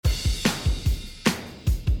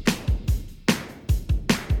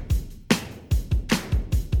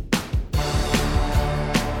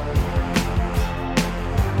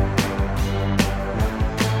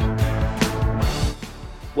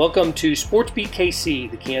Welcome to Sports Beat KC,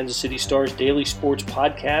 the Kansas City Star's daily sports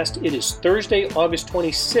podcast. It is Thursday, August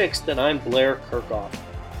 26th, and I'm Blair Kirchhoff.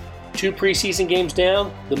 2 preseason games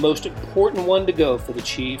down, the most important one to go for the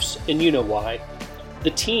Chiefs, and you know why. The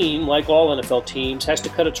team, like all NFL teams, has to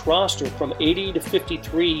cut its roster from 80 to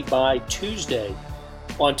 53 by Tuesday.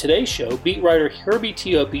 On today's show, beat writer Herbie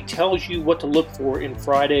Teope tells you what to look for in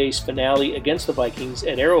Friday's finale against the Vikings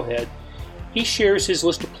at Arrowhead. He shares his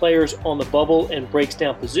list of players on the bubble and breaks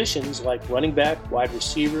down positions like running back, wide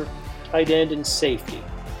receiver, tight end, and safety.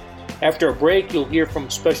 After a break, you'll hear from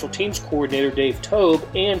special teams coordinator Dave Toub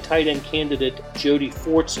and tight end candidate Jody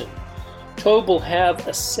Fortson. Toub will have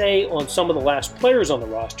a say on some of the last players on the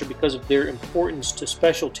roster because of their importance to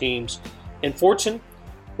special teams. And Fortson,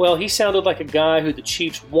 well, he sounded like a guy who the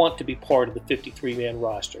Chiefs want to be part of the 53-man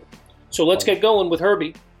roster. So let's get going with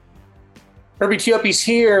Herbie. Herbie Teope's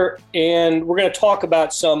here, and we're going to talk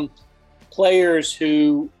about some players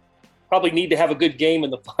who probably need to have a good game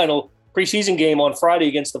in the final preseason game on Friday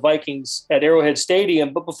against the Vikings at Arrowhead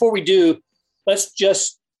Stadium. But before we do, let's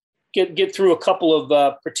just get through a couple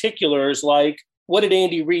of particulars, like what did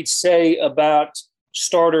Andy Reid say about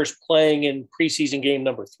starters playing in preseason game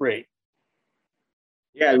number 3?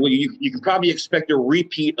 Yeah, well, you can probably expect a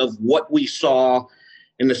repeat of what we saw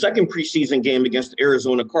in the second preseason game against the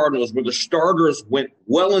Arizona Cardinals, where the starters went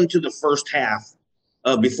well into the first half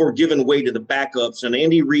before giving way to the backups. And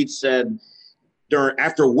Andy Reid said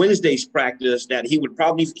after Wednesday's practice that he's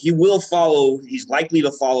likely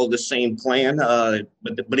to follow the same plan.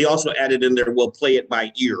 But he also added in there, we'll play it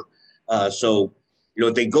by ear. So,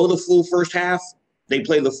 if they go the full first half, they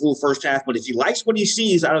play the full first half. But if he likes what he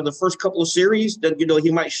sees out of the first couple of series, then,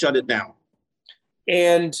 he might shut it down.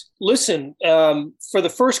 And listen, for the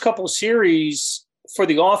first couple of series, for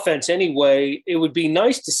the offense anyway, it would be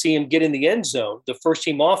nice to see him get in the end zone, the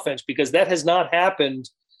first-team offense, because that has not happened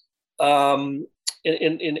in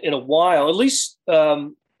a while. At least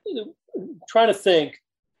trying to think.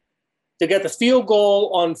 They got the field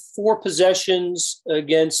goal on 4 possessions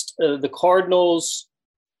against the Cardinals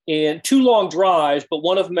and 2 long drives, but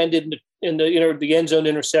one of them ended in the end zone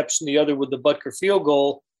interception, the other with the Butker field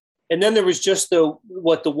goal. And then there was just the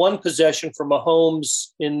one possession for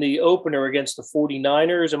Mahomes in the opener against the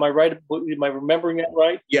 49ers. Am I right? Am I remembering that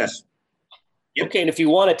right? Yes. Yep. Okay, and if you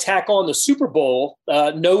want to tack on the Super Bowl,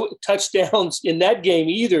 no touchdowns in that game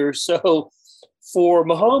either. So for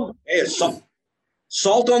Mahomes, hey,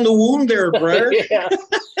 salt on the wound there, Brad. Yeah.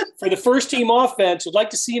 For the first-team offense, I'd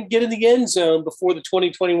like to see him get in the end zone before the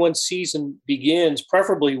 2021 season begins,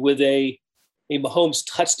 preferably with a Mahomes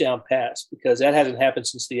touchdown pass, because that hasn't happened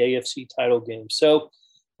since the AFC title game. So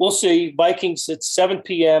we'll see. Vikings at 7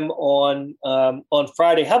 p.m. on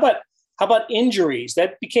Friday. How about injuries?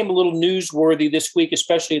 That became a little newsworthy this week,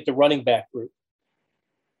 especially at the running back group.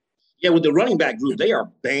 Yeah, with the running back group, they are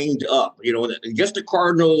banged up. Against the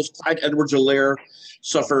Cardinals, Clyde Edwards-Helaire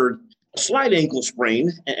suffered a slight ankle sprain.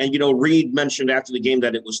 And Reid mentioned after the game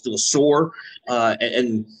that it was still sore.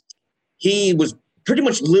 And he was pretty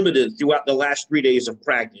much limited throughout the last 3 days of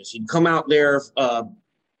practice. He'd come out there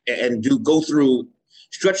and go through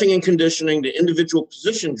stretching and conditioning, the individual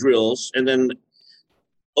position drills, and then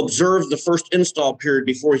observe the first install period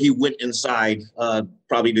before he went inside,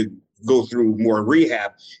 probably to go through more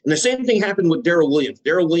rehab. And the same thing happened with Darrell Williams.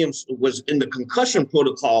 Darrell Williams was in the concussion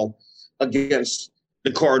protocol against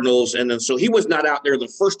the Cardinals, and then so he was not out there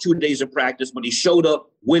the first 2 days of practice, but he showed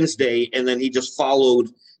up Wednesday, and then he just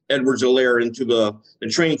followed Edwards-Helaire into the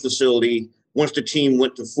training facility once the team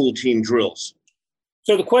went to full team drills.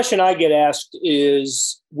 So the question I get asked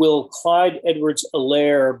is, will Clyde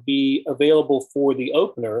Edwards-Helaire be available for the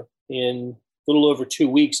opener in a little over 2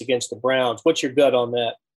 weeks against the Browns? What's your gut on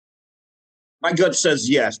that? My gut says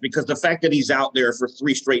yes, because the fact that he's out there for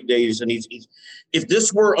 3 straight days, and he's if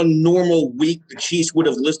this were a normal week, the Chiefs would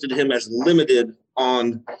have listed him as limited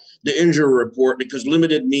on the injury report, because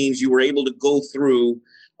limited means you were able to go through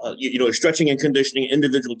stretching and conditioning,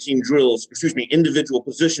 individual position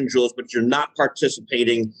drills, but you're not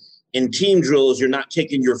participating in team drills. You're not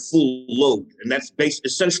taking your full load. And that's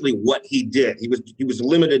essentially what he did. He was a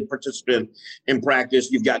limited participant in practice.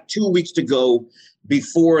 You've got 2 weeks to go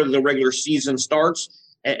before the regular season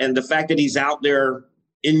starts. And the fact that he's out there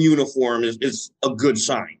in uniform is a good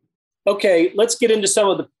sign. Okay, let's get into some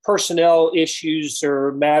of the personnel issues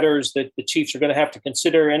or matters that the Chiefs are going to have to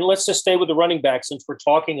consider. And let's just stay with the running back since we're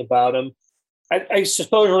talking about him. I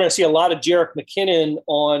suppose we're going to see a lot of Jerick McKinnon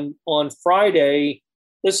on Friday.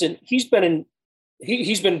 Listen, he's been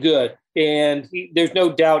good, and there's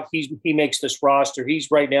no doubt he makes this roster. He's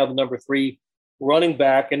right now the number 3 running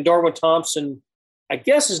back. And Darwin Thompson, I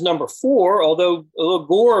guess, is number 4, although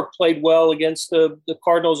Gore played well against the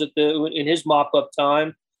Cardinals in his mop-up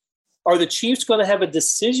time. Are the Chiefs going to have a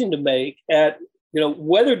decision to make at,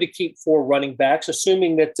 whether to keep 4 running backs,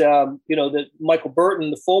 assuming that, that Michael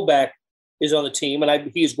Burton, the fullback, is on the team,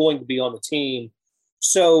 and he is going to be on the team.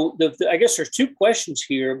 So I guess there's 2 questions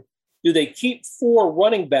here. Do they keep 4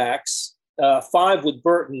 running backs, 5 with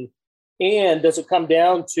Burton, and does it come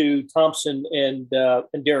down to Thompson and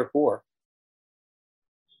Derek Gore?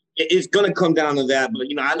 It's going to come down to that, but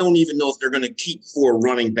I don't even know if they're going to keep 4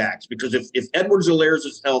 running backs, because if Edwards-Helaire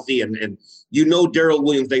is healthy and Darrell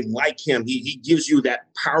Williams, they like him. He gives you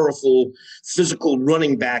that powerful, physical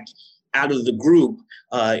running back out of the group.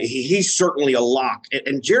 He's certainly a lock.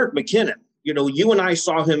 And Jerick McKinnon, you and I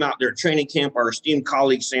saw him out there at training camp. Our esteemed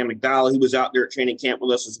colleague Sam McDowell, he was out there at training camp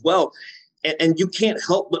with us as well. And you can't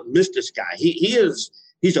help but miss this guy.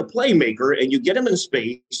 He's a playmaker, and you get him in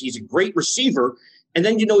space. He's a great receiver. And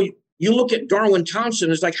then, you look at Darwin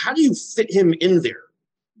Thompson, it's like, how do you fit him in there?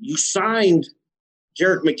 You signed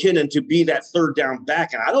Jerick McKinnon to be that third down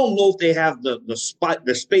back. And I don't know if they have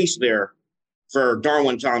the space there for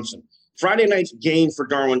Darwin Thompson. Friday night's game for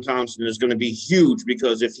Darwin Thompson is going to be huge,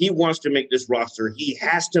 because if he wants to make this roster, he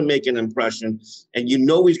has to make an impression. And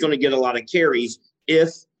he's going to get a lot of carries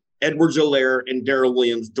if Edwards-Helaire and Darrell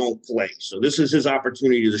Williams don't play. So this is his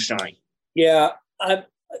opportunity to shine. Yeah,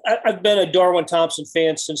 I've been a Darwin Thompson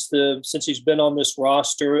fan since he's been on this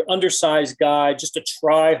roster. Undersized guy, just a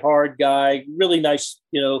try-hard guy. Really nice,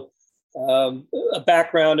 a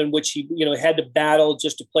background in which he, had to battle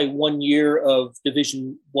just to play 1 year of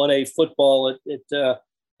Division 1A football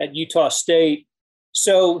at Utah State.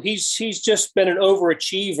 So he's just been an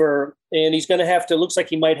overachiever, and he's going to have to. Looks like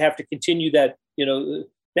he might have to continue that,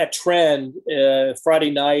 that trend Friday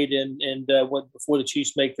night and before the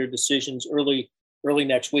Chiefs make their decisions early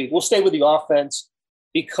next week. We'll stay with the offense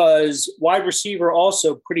because wide receiver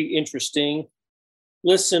also pretty interesting.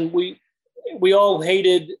 Listen, we all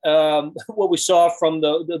hated what we saw from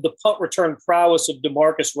the punt return prowess of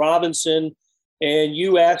Demarcus Robinson, and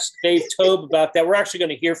you asked Dave Toub about that. We're actually going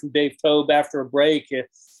to hear from Dave Toub after a break,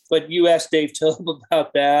 but you asked Dave Toub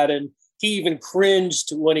about that, and he even cringed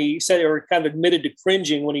when he said, or kind of admitted to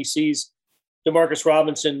cringing when he sees Demarcus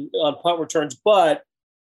Robinson on punt returns. But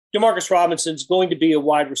Demarcus Robinson's going to be a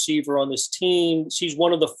wide receiver on this team. She's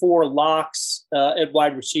one of the 4 locks at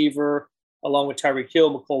wide receiver, along with Tyreek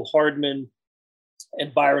Hill, McCole Hardman,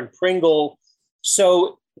 and Byron Pringle.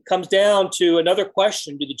 So it comes down to another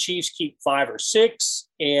question. Do the Chiefs keep 5 or 6?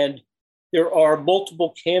 And there are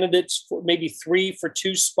multiple candidates, for maybe 3 for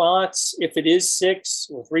 2 spots if it is 6,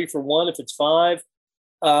 or 3 for 1 if it's 5.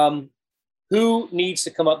 Who needs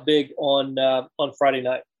to come up big on Friday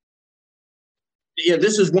night? Yeah,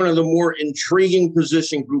 this is one of the more intriguing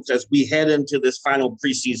position groups as we head into this final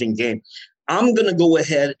preseason game. I'm going to go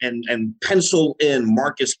ahead and pencil in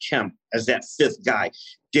Marcus Kemp as that 5th guy.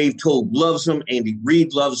 Dave Toub loves him. Andy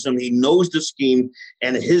Reid loves him. He knows the scheme,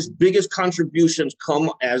 and his biggest contributions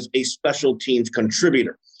come as a special teams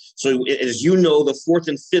contributor. So as you know, the 4th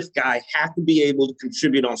and 5th guy have to be able to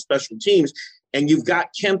contribute on special teams, and you've got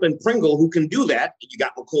Kemp and Pringle who can do that. You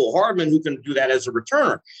got McCole Hardman who can do that as a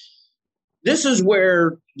returner. This is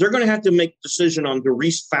where they're going to have to make a decision on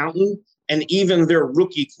Daurice Fountain and even their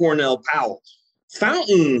rookie Cornell Powell.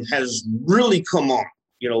 Fountain has really come on.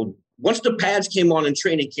 Once the pads came on in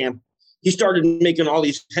training camp, he started making all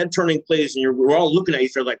these head-turning plays, and we're all looking at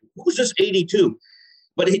each other like, who's this 82?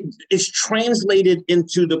 But it's translated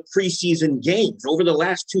into the preseason games. Over the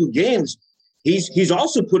last 2 games, he's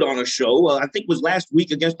also put on a show. I think it was last week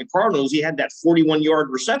against the Cardinals. He had that 41-yard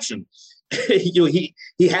reception. He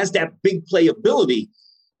has that big play ability,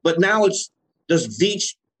 but now does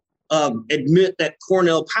Veach admit that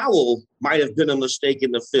Cornell Powell might have been a mistake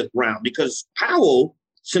in the 5th round? Because Powell,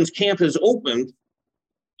 since camp has opened,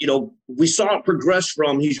 we saw it progress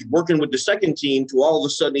from he's working with the 2nd team to all of a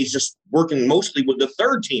sudden he's just working mostly with the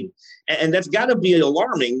 3rd team, and that's got to be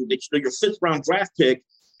alarming that your 5th round draft pick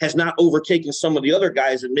has not overtaken some of the other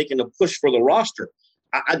guys and making a push for the roster.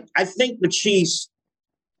 I think the Chiefs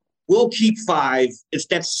will keep 5. It's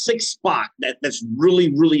that 6th spot that's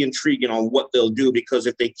really, really intriguing on what they'll do, because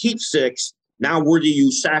if they keep 6, now where do you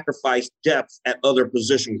sacrifice depth at other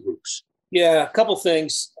position groups? Yeah, a couple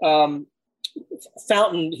things.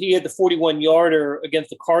 Fountain, he had the 41-yarder against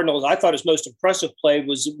the Cardinals. I thought his most impressive play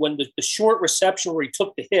was when the short reception where he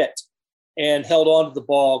took the hit and held on to the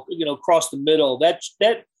ball, across the middle.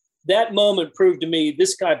 That moment proved to me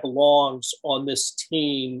this guy belongs on this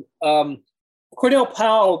team. Cornell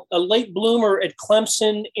Powell, a late bloomer at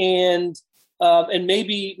Clemson and And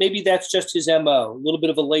maybe that's just his MO, a little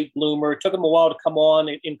bit of a late bloomer. It took him a while to come on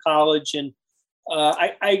in college. And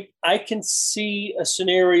I can see a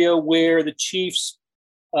scenario where the Chiefs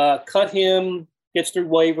cut him, gets through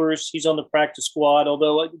waivers. He's on the practice squad,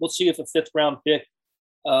 although we'll see if a 5th-round pick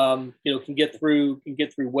can get through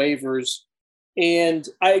waivers. And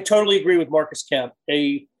I totally agree with Marcus Kemp,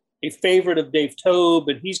 a favorite of Dave Tobe,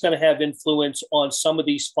 and he's going to have influence on some of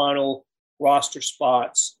these final roster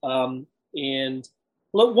spots. And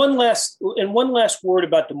one last word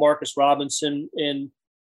about Demarcus Robinson. And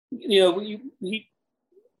he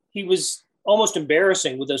was almost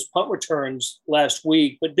embarrassing with those punt returns last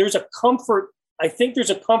week. But there's a comfort. I think there's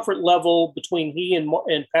a comfort level between he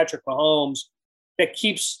and Patrick Mahomes that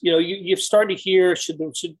keeps. You've started to hear should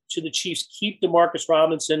the Chiefs keep Demarcus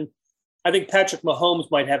Robinson. I think Patrick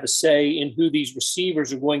Mahomes might have a say in who these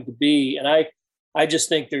receivers are going to be, and I just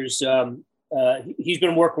think there's. He's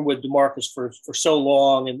been working with DeMarcus for so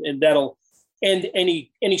long, and that'll end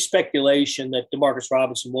any speculation that DeMarcus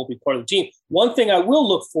Robinson won't be part of the team. One thing I will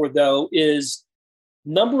look for, though, is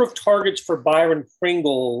number of targets for Byron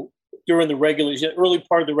Pringle during the early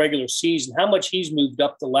part of the regular season, how much he's moved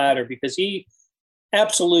up the ladder, because he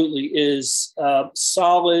absolutely is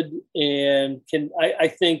solid and can, I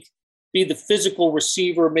think, be the physical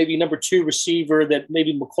receiver, maybe number 2 receiver that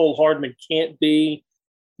maybe McCole Hardman can't be.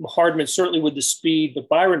 Hardman certainly with the speed, but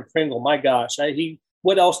Byron Pringle, my gosh,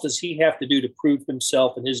 what else does he have to do to prove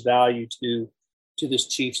himself and his value to this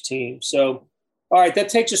Chiefs team? So, all right, that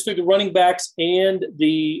takes us through the running backs and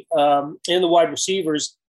the wide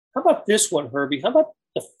receivers. How about this one, Herbie? How about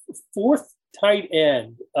the 4th tight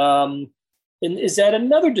end? And is that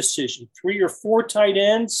another decision? 3 or 4 tight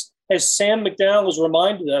ends? As Sam McDowell has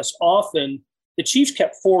reminded us often, the Chiefs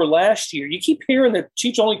kept 4 last year. You keep hearing that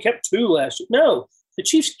Chiefs only kept 2 last year. No, the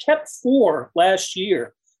Chiefs kept 4 last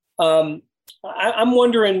year. I'm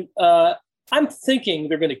wondering, I'm thinking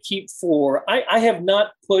they're going to keep 4. I have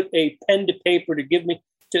not put a pen to paper to give me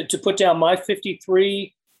to put down my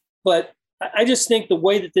 53, but I just think the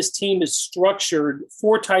way that this team is structured,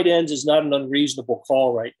 4 tight ends is not an unreasonable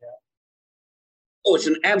call right now. Oh, it's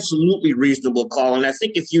an absolutely reasonable call. And I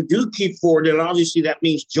think if you do keep 4, then obviously that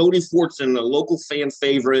means Jody Fortson, a local fan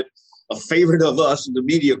favorite, a favorite of us in the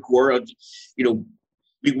media corps.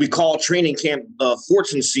 We call training camp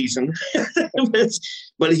Fortson season,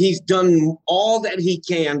 but he's done all that he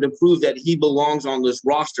can to prove that he belongs on this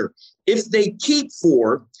roster. If they keep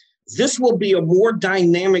 4, this will be a more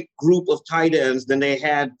dynamic group of tight ends than they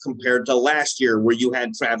had compared to last year, where you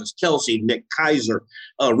had Travis Kelce, Nick Keiser,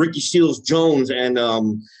 Ricky Seals-Jones, and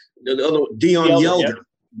the other Dion Yelder.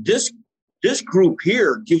 Yeah. This group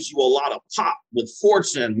here gives you a lot of pop with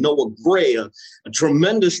Fortson, Noah Gray, a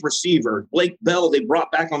tremendous receiver. Blake Bell, they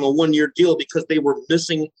brought back on a 1-year deal because they were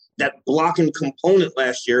missing that blocking component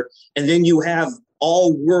last year. And then you have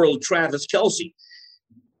all-world Travis Kelce.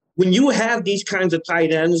 When you have these kinds of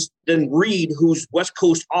tight ends, then Reed, whose West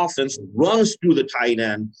Coast offense runs through the tight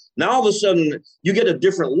end, now all of a sudden you get a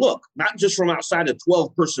different look, not just from outside of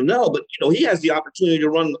 12 personnel, but he has the opportunity to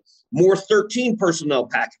run more 13 personnel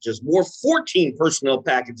packages, more 14 personnel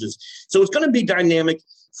packages. So it's going to be dynamic.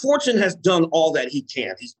 Fortson has done all that he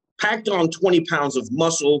can. He's packed on 20 pounds of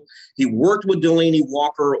muscle. He worked with Delaney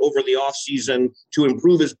Walker over the offseason to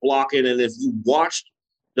improve his blocking. And if you watched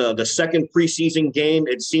the second preseason game,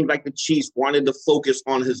 it seemed like the Chiefs wanted to focus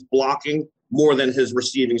on his blocking more than his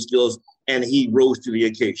receiving skills, and he rose to the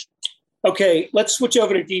occasion. Okay, let's switch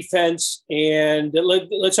over to defense, and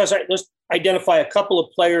let's identify a couple of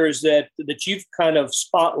players that you've kind of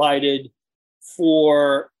spotlighted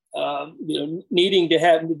for needing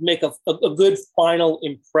to make a good final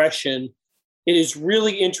impression. It is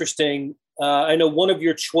really interesting. I know one of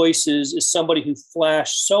your choices is somebody who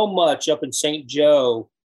flashed so much up in St. Joe,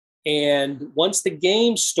 and once the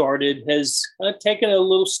game started, has kind of taken a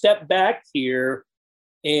little step back here.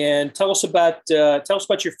 And tell us about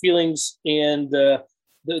your feelings and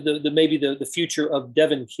maybe the future of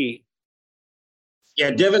Devin Key.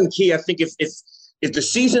 Yeah, Devin Key. I think if the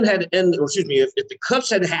season had ended, or excuse me, if the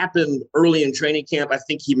cuts had happened early in training camp, I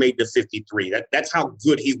think he made the 53. That's how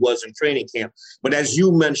good he was in training camp. But as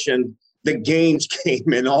you mentioned, the games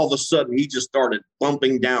came, and all of a sudden he just started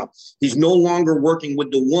bumping down. He's no longer working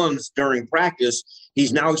with the ones during practice.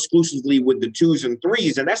 He's now exclusively with the 2s and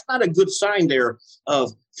 3s, and that's not a good sign there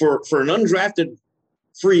for an undrafted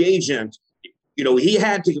free agent. He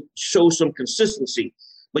had to show some consistency.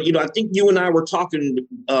 But, I think you and I were talking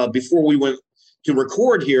before we went to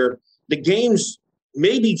record here. The games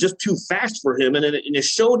may be just too fast for him. And it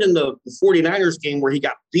showed in the 49ers game where he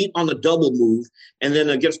got beat on the double move. And then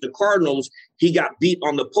against the Cardinals, he got beat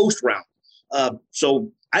on the post route.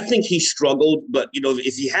 So I think he struggled, but,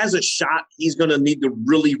 if he has a shot, he's going to need to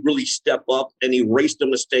really, really step up and erase the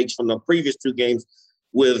mistakes from the previous two games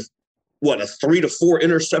with, a 3-4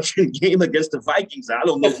 interception game against the Vikings. I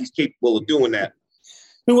don't know if he's capable of doing that.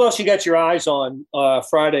 Who else you got your eyes on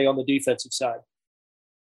Friday on the defensive side?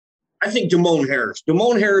 I think Damone Harris.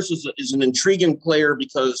 Damone Harris is an intriguing player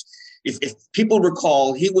because if people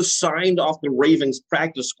recall, he was signed off the Ravens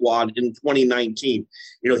practice squad in 2019.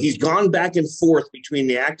 He's gone back and forth between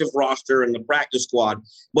the active roster and the practice squad.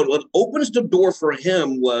 But what opens the door for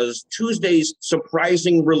him was Tuesday's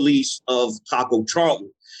surprising release of Taco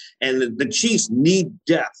Charlton. And the Chiefs need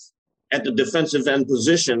depth at the defensive end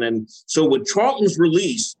position. And so with Charlton's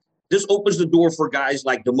release, this opens the door for guys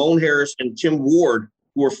like Damone Harris and Tim Ward,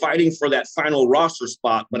 who are fighting for that final roster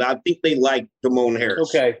spot, but I think they like Damone Harris.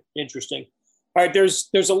 Okay, interesting. All right, there's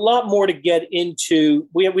a lot more to get into.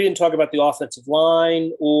 We didn't talk about the offensive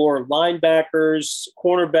line or linebackers,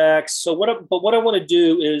 cornerbacks. So what I want to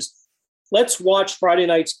do is let's watch Friday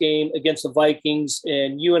night's game against the Vikings,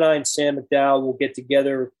 and you and I and Sam McDowell will get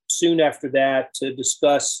together soon after that to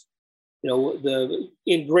discuss,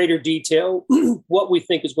 in greater detail what we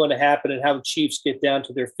think is going to happen and how the Chiefs get down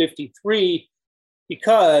to their 53.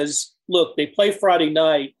 Because, look, they play Friday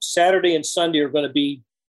night. Saturday and Sunday are going to be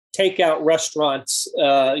takeout restaurants,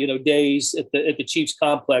 days at the Chiefs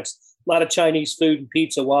complex. A lot of Chinese food and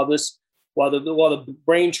pizza while the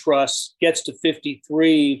brain trust gets to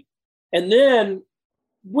 53. And then,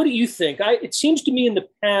 what do you think? It seems to me in the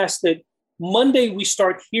past that Monday we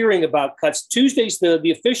start hearing about cuts. Tuesday's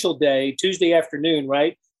the official day, Tuesday afternoon,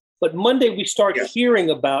 right? But Monday we start hearing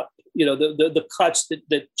about the cuts that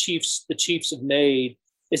the Chiefs have made.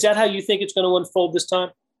 Is that how you think it's going to unfold this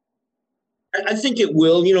time? I think it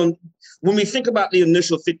will. When we think about the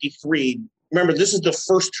initial 53, remember, this is the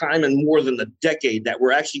first time in more than a decade that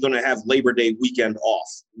we're actually going to have Labor Day weekend off.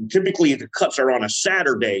 Typically, the cuts are on a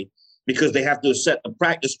Saturday because they have to set the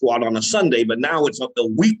practice squad on a Sunday, but now it's a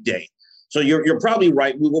weekday. So you're probably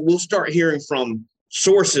right. We'll start hearing from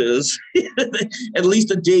sources at least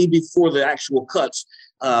a day before the actual cuts.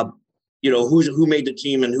 Who made the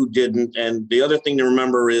team and who didn't. And the other thing to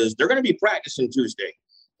remember is they're going to be practicing Tuesday.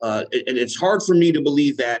 And it's hard for me to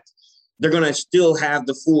believe that they're going to still have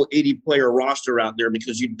the full 80-player roster out there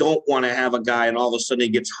because you don't want to have a guy and all of a sudden he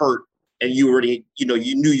gets hurt and you already,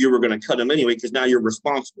 you knew you were going to cut him anyway because now you're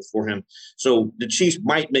responsible for him. So the Chiefs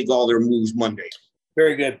might make all their moves Monday.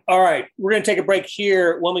 Very good. All right. We're going to take a break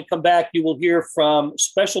here. When we come back, you will hear from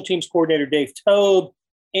special teams coordinator Dave Toub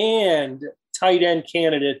and tight end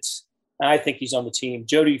candidates. I think he's on the team,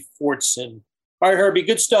 Jody Fortson. All right, Herbie,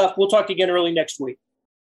 good stuff. We'll talk again early next week.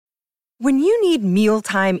 When you need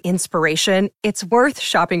mealtime inspiration, it's worth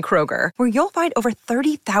shopping Kroger, where you'll find over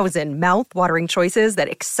 30,000 mouth-watering choices that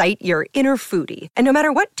excite your inner foodie. And no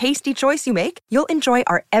matter what tasty choice you make, you'll enjoy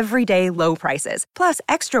our everyday low prices, plus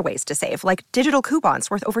extra ways to save, like digital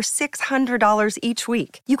coupons worth over $600 each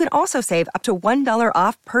week. You can also save up to $1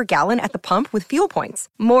 off per gallon at the pump with fuel points.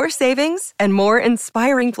 More savings and more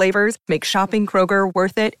inspiring flavors make shopping Kroger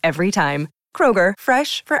worth it every time. Kroger,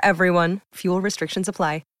 fresh for everyone. Fuel restrictions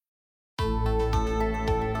apply.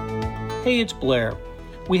 Hey, it's Blair.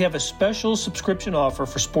 We have a special subscription offer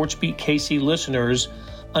for SportsBeat KC listeners,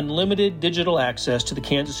 unlimited digital access to the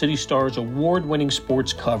Kansas City Star's award-winning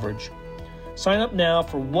sports coverage. Sign up now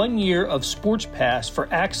for 1 year of Sports Pass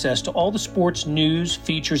for access to all the sports news,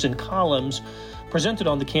 features, and columns presented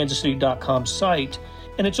on the kansascity.com site,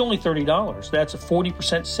 and it's only $30. That's a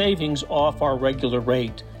 40% savings off our regular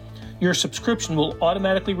rate. Your subscription will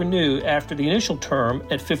automatically renew after the initial term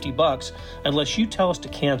at $50 unless you tell us to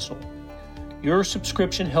cancel. Your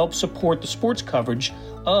subscription helps support the sports coverage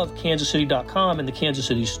of kansascity.com and the Kansas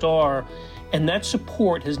City Star, and that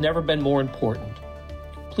support has never been more important.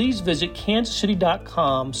 Please visit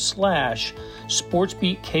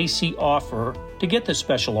kansascity.com/SportsBeatKC offer to get this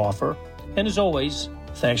special offer. And as always,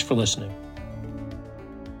 thanks for listening.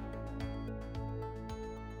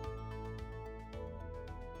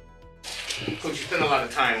 Coach, you spent a lot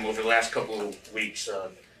of time over the last couple of weeks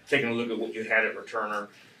taking a look at what you had at returner.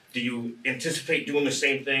 Do you anticipate doing the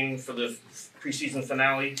same thing for the preseason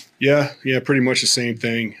finale? Yeah, pretty much the same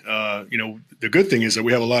thing. The good thing is that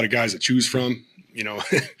we have a lot of guys to choose from,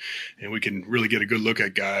 and we can really get a good look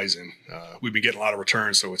at guys, and we've been getting a lot of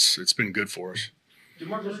returns, so it's been good for us.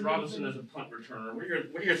 DeMarcus Robinson as a punt returner, what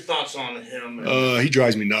are your thoughts on him? He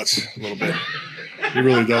drives me nuts a little bit. He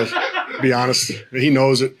really does, to be honest. He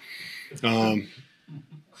knows it.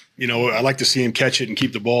 I like to see him catch it and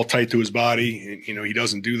keep the ball tight to his body. And, he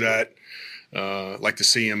doesn't do that. I like to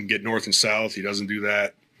see him get north and south. He doesn't do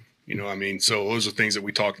that. So those are things that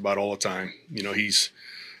we talked about all the time. He's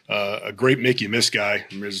a great make you miss guy.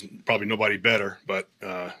 There's probably nobody better, but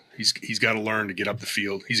he's got to learn to get up the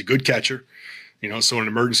field. He's a good catcher, so in an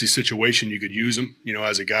emergency situation you could use him,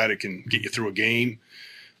 as a guy that can get you through a game.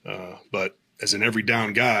 But as an every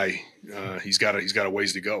down guy, he's got a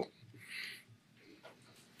ways to go.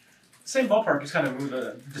 Same ballpark is kind of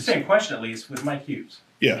the same question, at least, with Mike Hughes.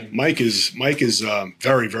 Yeah, Mike is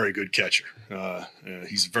very, very good catcher.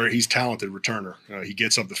 He's talented returner. He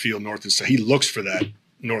gets up the field north and south. He looks for that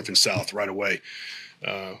north and south right away,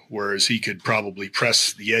 whereas he could probably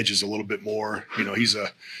press the edges a little bit more.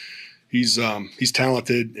 He's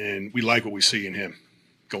talented, and we like what we see in him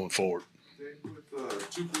going forward. With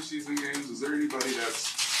 2 preseason games, is there anybody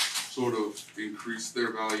that's sort of increased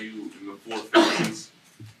their value in the 4 phases?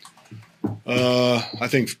 I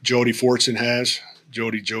think Jody Fortson has.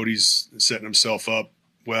 Jody's setting himself up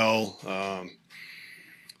well.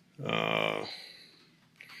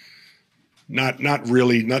 Not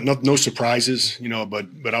really, no surprises,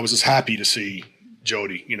 but I was just happy to see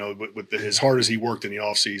Jody, with as hard as he worked in the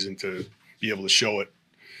offseason to be able to show it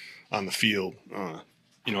on the field,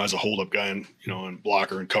 as a hold-up guy and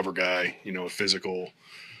blocker and cover guy, physical.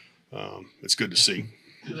 It's good to see.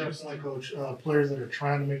 Definitely, Coach. Players that are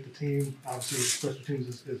trying to make the team, obviously special teams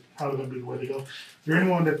is probably going to be the way to go. Is there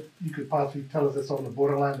anyone that you could possibly tell us that's on the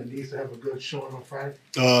borderline that needs to have a good showing on Friday?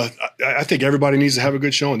 I think everybody needs to have a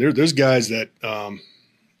good showing. There's guys that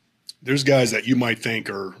you might think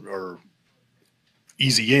are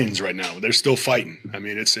easy ins right now. They're still fighting. I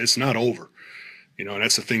mean, it's not over. And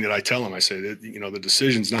that's the thing that I tell them. I say that the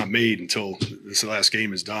decision's not made until this last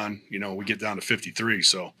game is done. We get down to 53,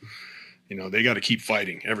 so. They got to keep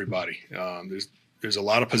fighting, everybody. There's a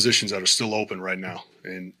lot of positions that are still open right now.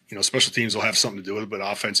 And, special teams will have something to do with it, but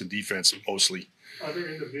offense and defense mostly. Are there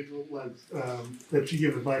individuals that you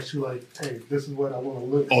give advice to, like, hey, this is what I want to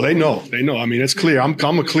look for? Oh, they know. I mean, it's clear. I'm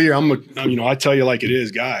I tell you like it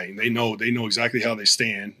is guy. They know exactly how they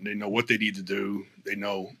stand. They know what they need to do. They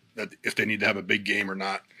know that if they need to have a big game or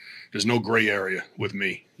not. There's no gray area with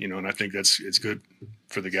me, and I think it's good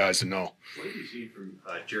for the guys to know. What have you seen from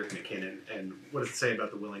Jerick McKinnon, and what does it say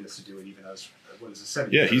about the willingness to do it even as what is it,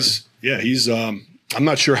 7 years? He's I'm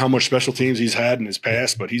not sure how much special teams he's had in his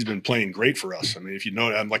past, but he's been playing great for us. I mean, if you know,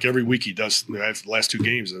 like every week he does. The last 2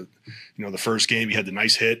 games, the first game he had the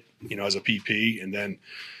nice hit, as a PP, and then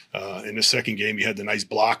in the second game he had the nice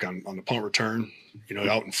block on the punt return,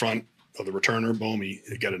 out in front of the returner. Boom, he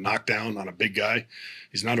got a knockdown on a big guy.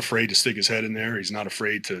 He's not afraid to stick his head in there. He's not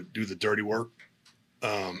afraid to do the dirty work,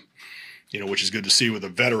 which is good to see with a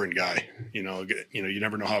veteran guy. You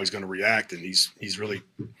never know how he's going to react, and he's really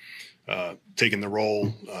taken the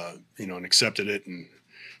role, and accepted it, and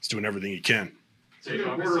he's doing everything he can. So you're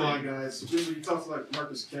borderline guys. Usually you talk like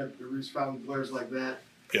Marcus Kemp, the Reese Fountain players like that.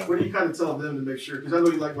 Yeah. What do you kind of tell them to make sure? Because I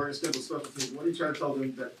know you like Marcus Kemp with special teams. What do you try to tell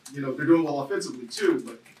them that they're doing well offensively too,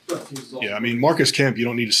 but special teams is also. Yeah, I mean Marcus Kemp, you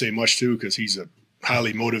don't need to say much to because he's a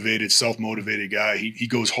highly motivated, self-motivated guy. He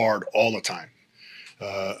goes hard all the time.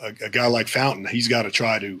 A guy like Fountain, he's got to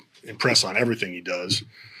try to impress on everything he does.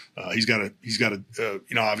 He's got to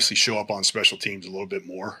obviously show up on special teams a little bit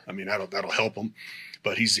more. I mean that'll help him.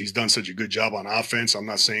 But he's done such a good job on offense. I'm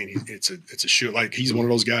not saying it's a shoot. Like he's one of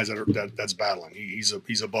those guys that's battling.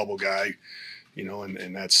 He's a bubble guy,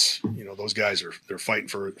 and that's those guys they're fighting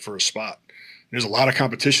for a spot. And there's a lot of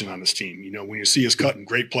competition on this team. When you see us cutting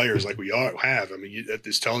great players like we have, I mean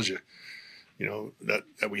this tells you, that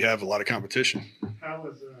we have a lot of competition. How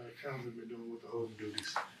has Townsend been doing with the holding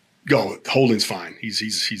duties? Holding's fine.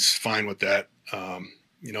 He's fine with that.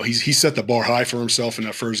 He set the bar high for himself in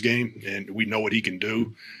that first game, and we know what he can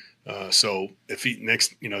do. So if the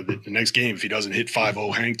next game, if he doesn't hit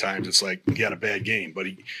 5-0 hang times, it's like he had a bad game. But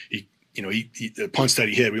he the punts that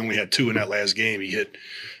he hit, we only had 2 in that last game. He hit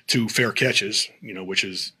 2 fair catches, which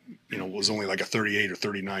is, was only like a 38 or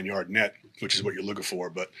 39 yard net, which is what you're looking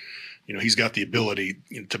for. But, he's got the ability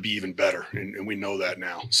to be even better, and we know that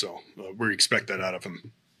now. So we expect that out of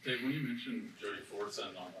him. Dave, when you mentioned Jody Fortson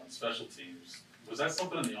on special teams, was that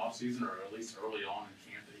something in the offseason or at least early on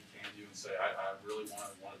in camp that he came to you and say, I really want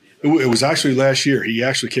to be a It was actually last year. He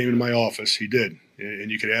actually came into my office. He did.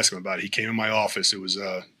 And you could ask him about it. He came in my office. It was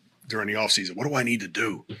during the offseason. What do I need to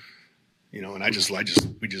do? And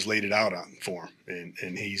we just laid it out for him.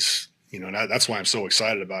 And he's, that's why I'm so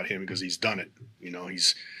excited about him, because he's done it.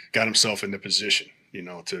 He's got himself in the position,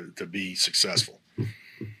 to be successful.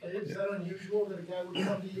 Is that unusual that a guy would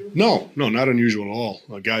come to you? No, not unusual at all.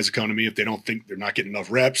 Guys that come to me if they don't think they're not getting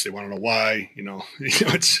enough reps, they want to know why.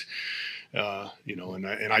 It's,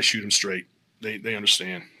 and I shoot them straight. They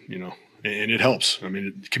understand. and it helps. I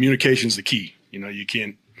mean, communication is the key. You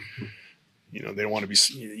can't. They don't want to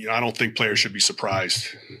be. I don't think players should be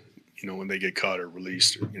surprised. When they get cut or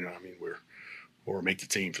released, or make the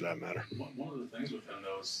team for that matter. One of the things with him,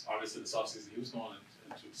 though, is obviously this offseason he was going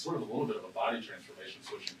into sort of a little bit of a body transformation,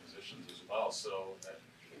 switching positions as well. So, at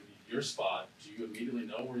your spot, do you immediately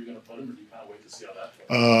know where you're going to put him, or do you kind of wait to see how that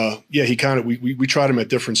plays? Yeah, he kind of we tried him at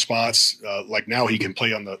different spots. Like now he can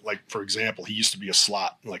play on for example, he used to be a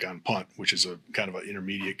slot like on punt, which is a kind of an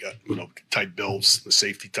intermediate type builds, the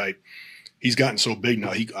safety type. He's gotten so big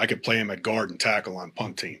now I could play him at guard and tackle on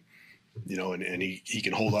punt team. And he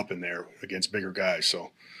can hold up in there against bigger guys.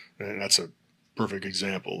 So and that's a perfect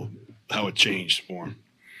example of how it changed for him.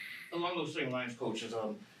 Along those same lines, coaches,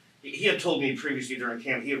 he had told me previously during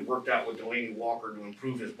camp he had worked out with Delaney Walker to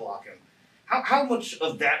improve his blocking. How much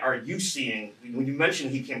of that are you seeing when you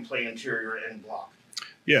mentioned he can play interior and block?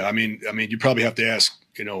 Yeah, I mean, you probably have to ask,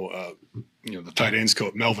 the tight ends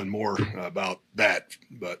coach Melvin Moore about that.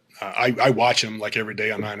 But I watch him like every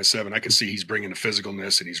day on 9 to 7. I can see he's bringing the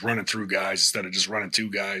physicalness and he's running through guys instead of just running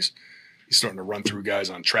two guys. He's starting to run through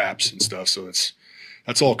guys on traps and stuff. So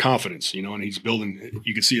that's all confidence, and he's building.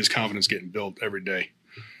 You can see his confidence getting built every day.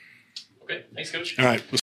 Okay, thanks, Coach. All right.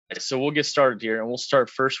 So we'll get started here, and we'll start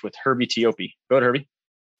first with Herbie Tiopi. Go ahead, Herbie.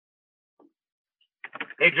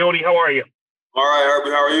 Hey, Jody, how are you? All right,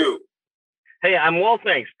 Herbie, how are you? Hey, I'm well,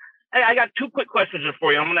 thanks. Hey, I got two quick questions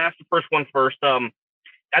for you. I'm going to ask the first one first. I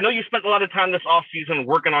know you spent a lot of time this offseason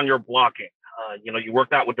working on your blocking. You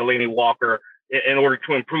worked out with Delaney Walker in order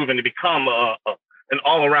to improve and to become an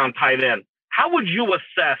all-around tight end. How would you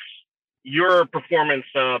assess your performance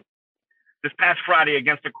this past Friday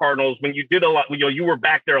against the Cardinals when you did a lot? You were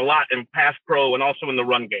back there a lot in pass pro and also in the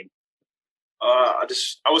run game. I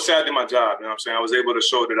would say I did my job. You know what I'm saying? I was able to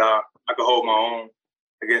show that I could hold my own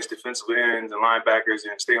against defensive ends and linebackers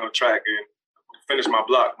and stay on track and finish my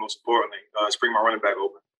block, most importantly, spring my running back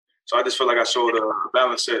open. So I just feel like I showed a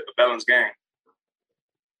balanced game.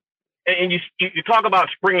 And you talk about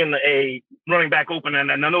springing a running back open,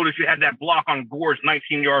 and I noticed you had that block on Gore's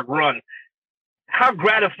 19-yard run. How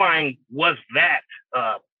gratifying was that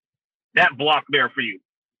block there for you?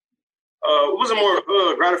 It wasn't more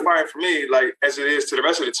gratifying for me, like, as it is to the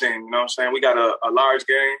rest of the team. You know what I'm saying? We got a large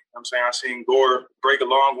game. You know what I'm saying? I seen Gore break a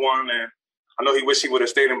long one, and I know he wished he would have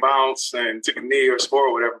stayed in bounds and took a knee or score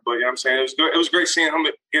or whatever. But, you know what I'm saying? It was good. It was great seeing him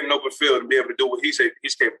get an open field and be able to do what he's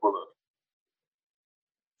capable of.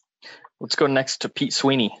 Let's go next to Pete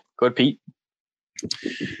Sweeney. Go ahead, Pete.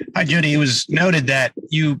 Hi, Jody. It was noted that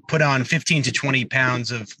you put on 15 to 20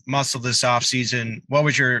 pounds of muscle this offseason. What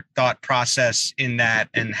was your thought process in that,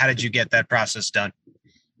 and how did you get that process done?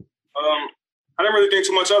 I didn't really think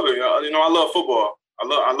too much of it. I love football.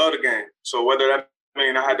 I love the game. So whether that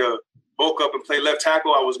mean I had to bulk up and play left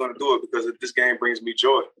tackle, I was going to do it because this game brings me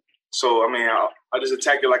joy. So, I just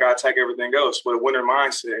attack it like I attack everything else with a winner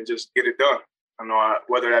mindset and just get it done.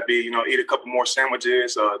 Whether that be, eat a couple more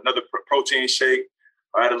sandwiches, another protein shake,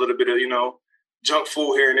 or add a little bit of, junk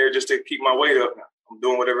food here and there just to keep my weight up. I'm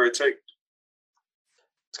doing whatever it takes.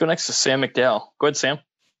 Let's go next to Sam McDowell. Go ahead, Sam.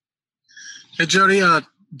 Hey, Jody.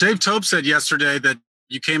 Dave Tope said yesterday that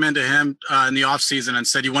you came into him in the offseason and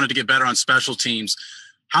said you wanted to get better on special teams.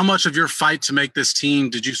 How much of your fight to make this team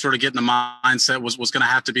did you sort of get in the mindset was going to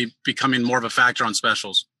have to be becoming more of a factor on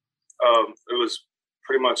specials? It was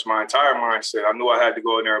pretty much my entire mindset. I knew I had to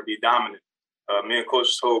go in there and be dominant. Me and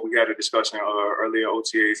Coach Tope, we had a discussion earlier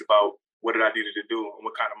OTAs about what did I needed to do and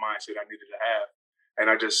what kind of mindset I needed to have. And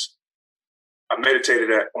I meditated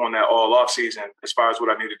on that all off season as far as what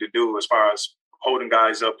I needed to do, as far as holding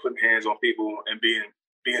guys up, putting hands on people, and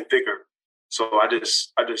being thicker. So I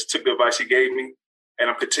just took the advice he gave me, and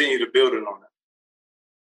I'm continuing to build it on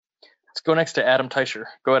it. Let's go next to Adam Teicher.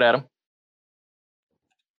 Go ahead, Adam.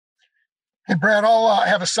 Hey, Brad, I'll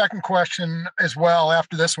have a second question as well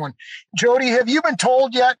after this one. Jody, have you been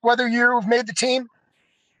told yet whether you've made the team?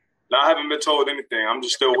 No, I haven't been told anything. I'm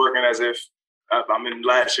just still working as if I'm in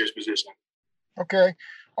last year's position. Okay.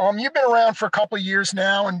 You've been around for a couple of years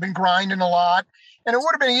now and been grinding a lot. And it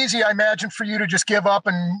would have been easy, I imagine, for you to just give up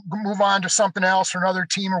and move on to something else or another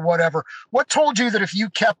team or whatever. What told you that if you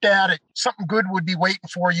kept at it, something good would be waiting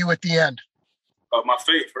for you at the end? My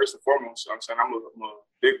faith, first and foremost. I'm saying I'm a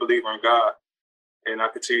big believer in God, and I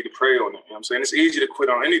continue to pray on it. You know what I'm saying? It's easy to quit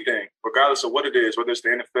on anything, regardless of what it is, whether it's the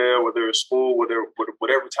NFL, whether it's school, whatever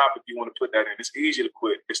topic you want to put that in. It's easy to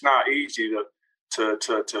quit. It's not easy to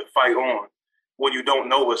fight on when you don't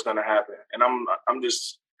know what's going to happen. And I'm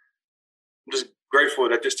just grateful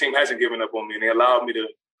that this team hasn't given up on me, and they allowed me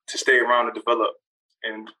to stay around and develop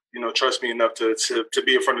and, trust me enough to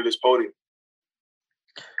be in front of this podium.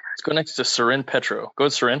 Let's go next to Sarin Petro. Go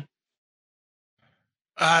ahead, Sarin.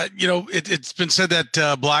 It's been said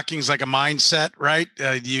that blocking is like a mindset, right?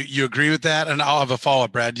 You agree with that? And I'll have a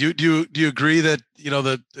follow-up, Brad. Do you agree that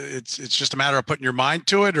that it's just a matter of putting your mind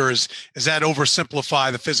to it, or is that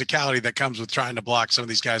oversimplify the physicality that comes with trying to block some of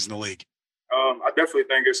these guys in the league? I definitely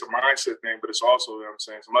think it's a mindset thing, but it's also, I'm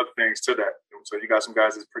saying, some other things to that. So you got some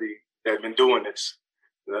guys that have been doing this.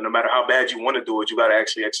 No matter how bad you want to do it, you got to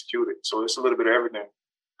actually execute it. So it's a little bit of everything.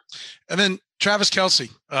 And then Travis Kelce,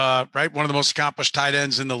 right? One of the most accomplished tight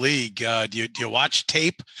ends in the league. Do you watch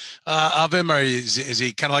tape of him, or is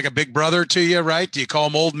he kind of like a big brother to you, right? Do you call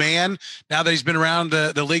him old man now that he's been around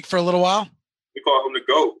the league for a little while? We call him the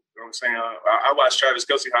GOAT. You know what I'm saying? I watch Travis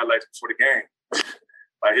Kelce highlights before the game.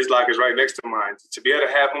 Like, his lock is right next to mine. To be able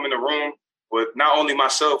to have him in the room with not only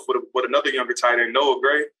myself, with another younger tight end, Noah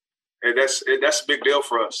Gray, that's a big deal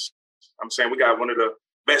for us. I'm saying we got one of the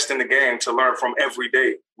best in the game to learn from every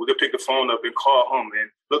day. We could pick the phone up and call him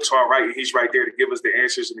and look to our right, and he's right there to give us the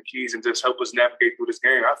answers and the keys and just help us navigate through this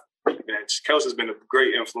game. Kelsey's been a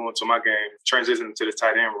great influence on my game, transitioning to the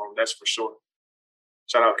tight end room, that's for sure.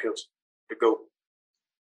 Shout out Kelsey, the GOAT.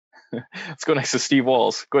 Let's go next to Steve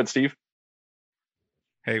Walls. Go ahead, Steve.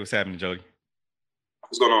 Hey, what's happening, Jody?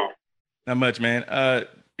 What's going on? Not much, man.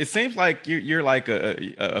 It seems like you're like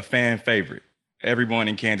a fan favorite. Everyone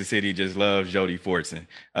in Kansas City just loves Jody Fortson.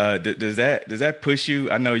 Does that push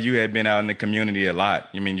you? I know you had been out in the community a lot.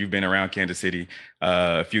 I mean, you've been around Kansas City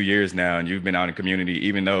a few years now, and you've been out in the community,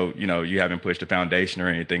 even though you haven't pushed a foundation or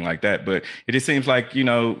anything like that. But it just seems like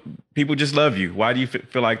people just love you. Why do you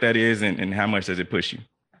feel like that is, and how much does it push you?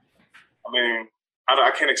 I mean,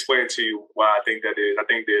 I can't explain to you why I think that is. I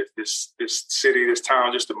think that this city, this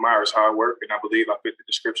town just admires hard work, and I believe I fit the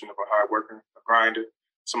description of a hard worker, a grinder,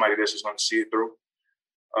 somebody that's just going to see it through.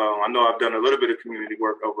 I know I've done a little bit of community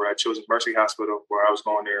work over at Children's Mercy Hospital, where I was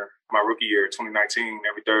going there my rookie year, 2019,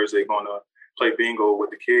 every Thursday, going to play bingo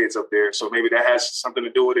with the kids up there. So maybe that has something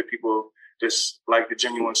to do with it. People just like the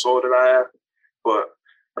genuine soul that I have. But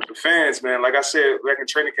the fans, man, like I said, back in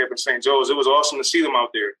training camp in St. Joe's, it was awesome to see them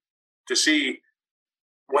out there, to see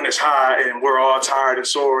when it's hot and we're all tired and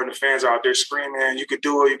sore and the fans are out there screaming, you could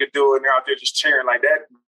do it, and they're out there just cheering like that.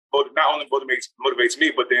 Not only motivates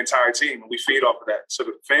me, but the entire team. And we feed off of that. So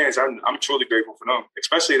the fans, I'm truly grateful for them,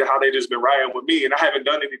 especially how they just been riding with me, and I haven't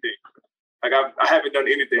done anything. Like, I haven't done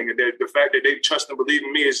anything, and the fact that they trust and believe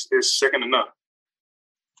in me is second to none.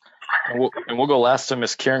 And we'll go last to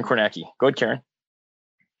Miss Karen Kornacki. Go ahead, Karen.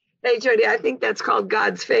 Hey, Jody, I think that's called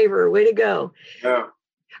God's favor. Way to go. Yeah.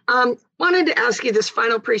 Wanted to ask you this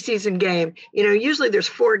final preseason game. Usually there's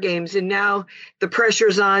 4 games, and now the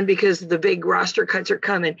pressure's on because the big roster cuts are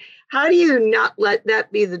coming. How do you not let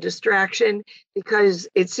that be the distraction? Because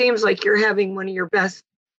it seems like you're having one of your best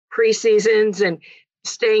preseasons and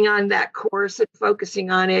staying on that course and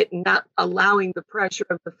focusing on it and not allowing the pressure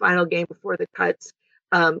of the final game before the cuts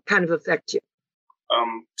kind of affect you.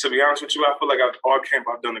 To be honest with you, I feel like all camp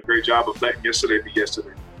I've done a great job of letting yesterday be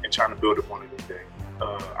yesterday and trying to build upon it today.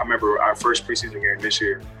 I remember our first preseason game this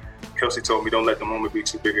year. Kelsey told me, "Don't let the moment be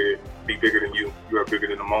bigger than you. You are bigger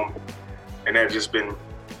than the moment," and that's just been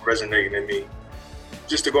resonating in me.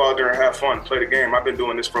 Just to go out there and have fun, play the game. I've been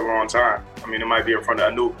doing this for a long time. I mean, it might be in front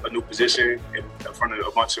of a new position, in front of a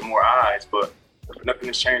bunch of more eyes, but nothing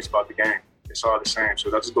has changed about the game. It's all the same.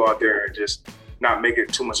 So I'll just go out there and just not make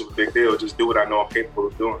it too much of a big deal. Just do what I know I'm capable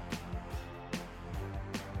of doing.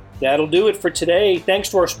 That'll do it for today. Thanks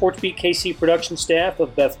to our SportsBeat KC production staff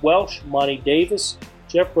of Beth Welsh, Monty Davis,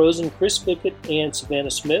 Jeff Rosen, Chris Pickett, and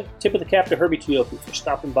Savannah Smith. Tip of the cap to Herbie Teope for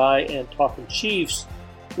stopping by and talking Chiefs.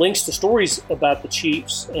 Links to stories about the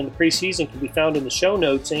Chiefs and the preseason can be found in the show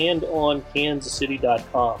notes and on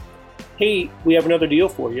kansascity.com. Hey, we have another deal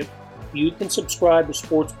for you. You can subscribe to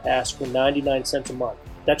Sports Pass for 99 cents a month.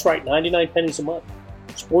 That's right, 99 pennies a month.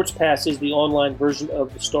 Sports Pass is the online version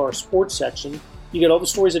of the Star Sports section. You get all the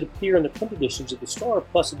stories that appear in the print editions of the Star,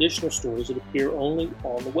 plus additional stories that appear only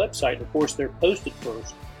on the website. And of course, they're posted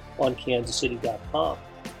first on kansascity.com.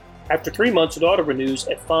 After 3 months, it auto-renews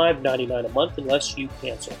at $5.99 a month unless you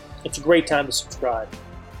cancel. It's a great time to subscribe.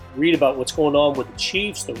 Read about what's going on with the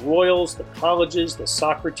Chiefs, the Royals, the colleges, the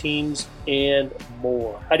soccer teams, and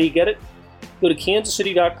more. How do you get it? Go to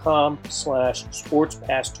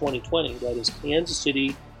kansascity.com/sportspass2020. That is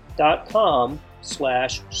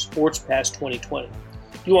kansascity.com/sportspass2020.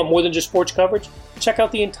 You want more than just sports coverage? Check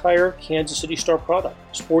out the entire Kansas City Star product.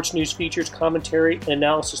 Sports news, features, commentary, and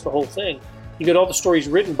analysis, the whole thing. You get all the stories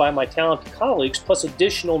written by my talented colleagues, plus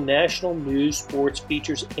additional national news, sports,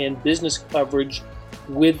 features, and business coverage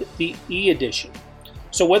with the e-edition.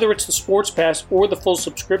 So whether it's the Sports Pass or the full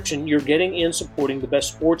subscription, you're getting in supporting the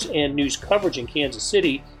best sports and news coverage in Kansas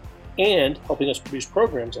City and helping us produce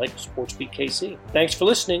programs like Sports Beat KC. Thanks for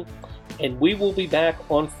listening, and we will be back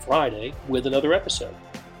on Friday with another episode.